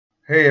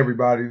Hey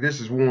everybody, this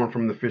is Warren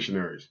from the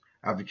Fishinaries.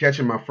 After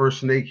catching my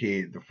first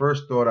snakehead, the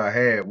first thought I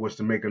had was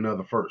to make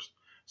another first.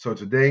 So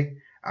today,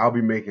 I'll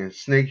be making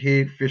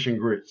snakehead fish and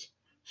grits.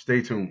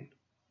 Stay tuned.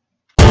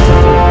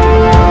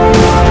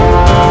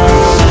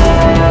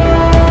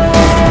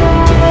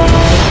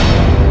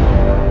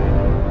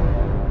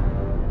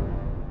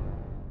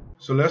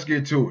 So let's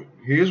get to it.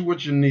 Here's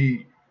what you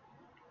need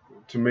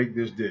to make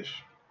this dish.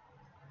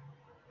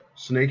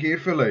 Snakehead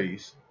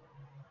fillets,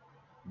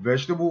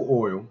 vegetable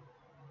oil,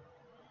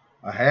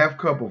 a half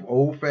cup of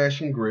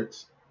old-fashioned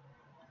grits,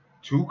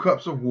 2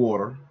 cups of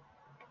water,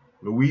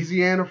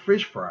 Louisiana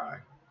fish fry,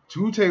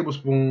 2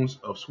 tablespoons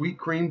of sweet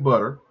cream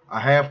butter, a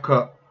half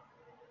cup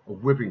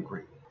of whipping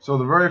cream. So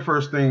the very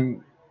first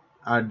thing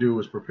I do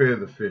is prepare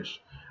the fish.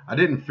 I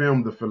didn't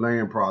film the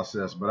filleting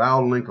process, but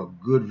I'll link a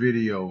good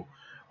video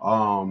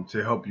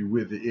to help you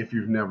with it if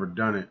you've never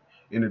done it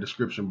in the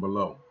description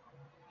below.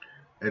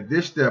 At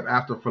this step,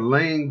 after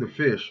filleting the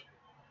fish,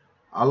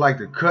 I like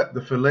to cut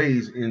the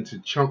fillets into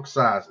chunk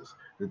sizes.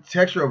 The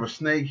texture of a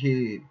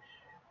snakehead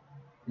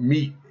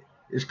meat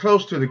is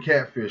close to the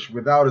catfish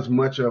without as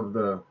much of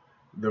the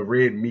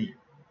red meat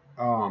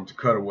to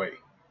cut away.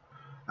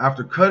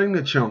 After cutting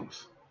the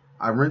chunks,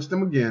 I rinse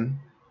them again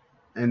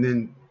and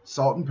then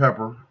salt and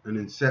pepper and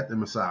then set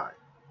them aside.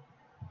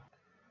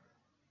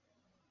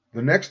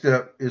 The next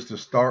step is to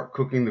start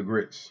cooking the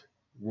grits.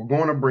 We're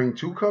going to bring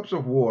 2 cups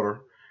of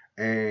water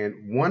and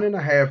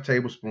 1½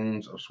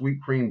 tablespoons of sweet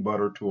cream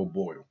butter to a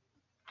boil.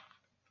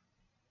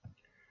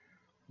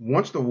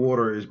 Once the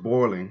water is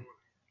boiling,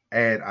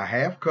 add a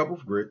half cup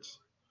of grits.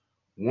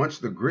 Once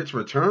the grits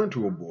return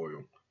to a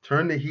boil,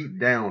 turn the heat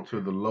down to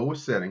the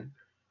lowest setting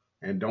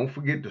and don't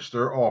forget to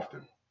stir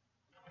often.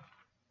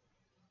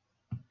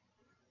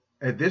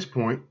 At this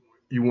point,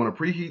 you want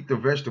to preheat the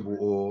vegetable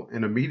oil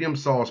in a medium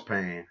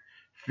saucepan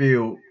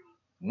filled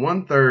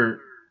 1/3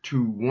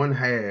 to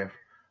 1/2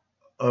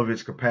 of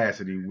its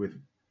capacity with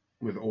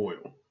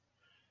oil.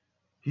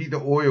 Heat the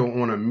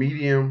oil on a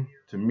medium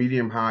to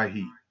medium-high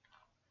heat.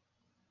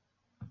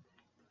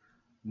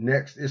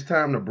 Next, it's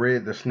time to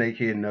bread the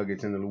snakehead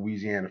nuggets in the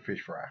Louisiana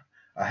fish fry.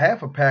 A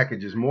half a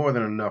package is more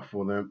than enough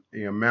for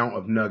the amount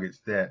of nuggets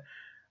that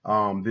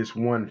this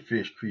one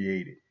fish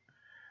created.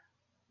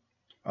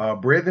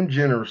 Bread them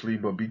generously,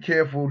 but be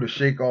careful to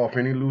shake off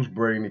any loose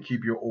breading to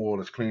keep your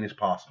oil as clean as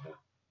possible.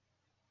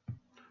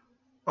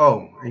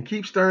 Oh, and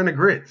keep stirring the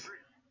grits.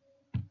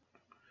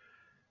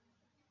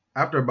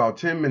 After about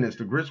 10 minutes,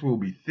 the grits will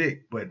be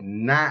thick, but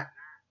not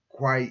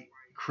quite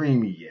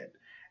creamy yet.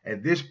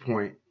 At this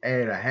point,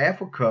 add a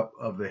half a cup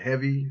of the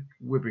heavy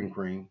whipping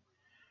cream.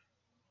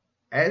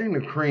 Adding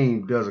the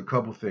cream does a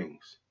couple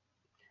things.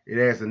 It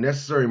adds the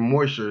necessary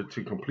moisture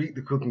to complete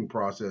the cooking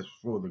process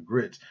for the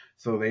grits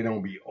so they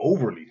don't be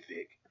overly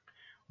thick,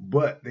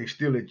 but they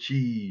still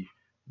achieve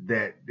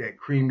that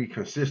creamy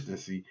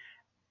consistency,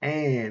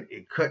 and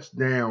it cuts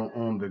down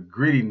on the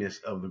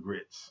grittiness of the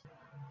grits.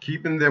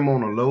 Keeping them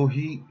on a low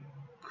heat,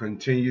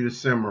 continue to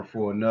simmer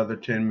for another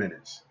 10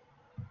 minutes.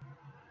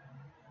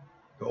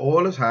 The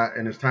oil is hot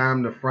and it's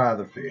time to fry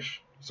the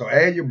fish. So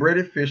add your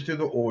breaded fish to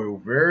the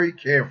oil very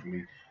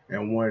carefully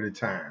and one at a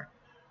time.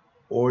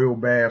 Oil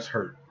baths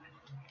hurt.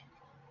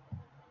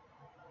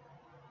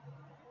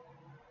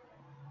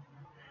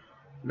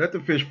 Let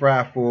the fish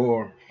fry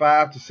for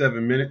 5 to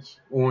 7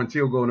 minutes or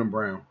until golden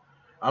brown.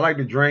 I like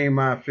to drain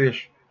my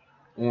fish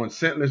on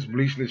scentless,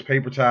 bleachless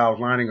paper towels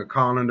lining a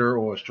colander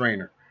or a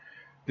strainer.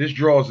 This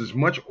draws as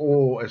much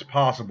oil as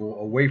possible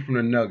away from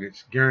the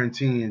nuggets,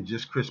 guaranteeing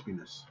just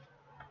crispiness.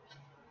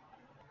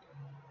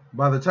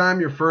 By the time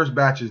your first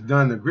batch is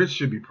done, the grits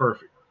should be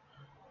perfect.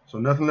 So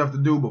nothing left to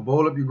do but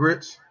boil up your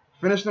grits.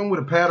 Finish them with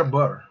a pat of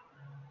butter.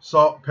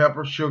 Salt,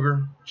 pepper,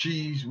 sugar,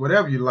 cheese,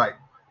 whatever you like.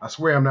 I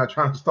swear I'm not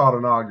trying to start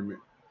an argument.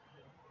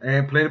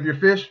 And plate up your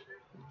fish,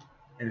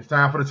 and it's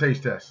time for the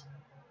taste test.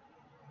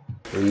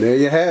 And there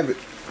you have it,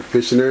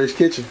 Fishinaries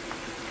Kitchen.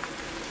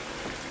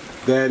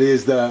 That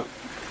is the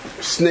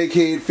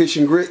snakehead fish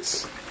and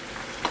grits.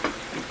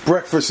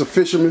 Breakfast of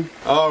fishermen.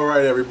 All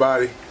right,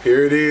 everybody,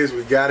 here it is.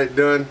 We got it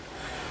done.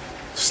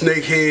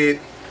 Snakehead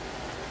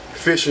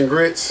fish and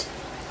grits.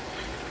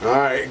 All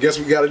right, guess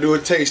we got to do a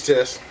taste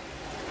test.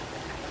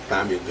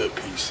 Find me a good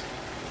piece.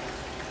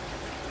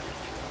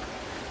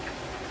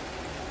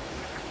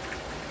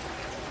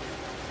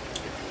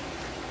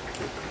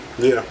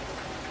 Yeah,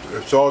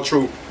 it's all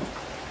true.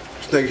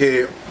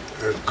 Snakehead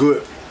is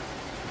good.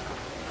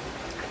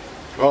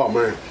 Oh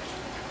man,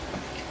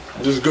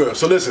 just good.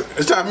 So listen,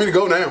 it's time for me to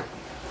go now.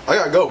 I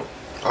gotta go.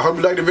 I hope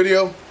you liked the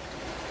video.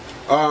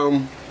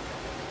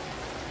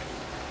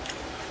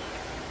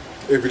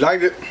 If you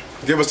liked it,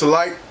 give us a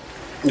like.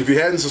 If you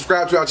hadn't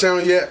subscribed to our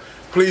channel yet,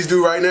 please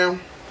do right now.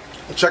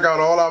 Check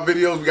out all our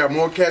videos. We got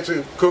more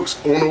catching cooks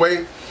on the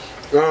way.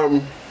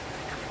 I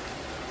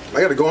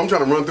gotta go. I'm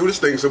trying to run through this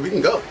thing so we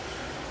can go.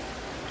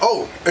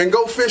 Oh, and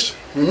go fishing.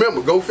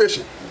 Remember, go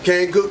fishing. You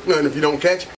can't cook nothing if you don't catch it.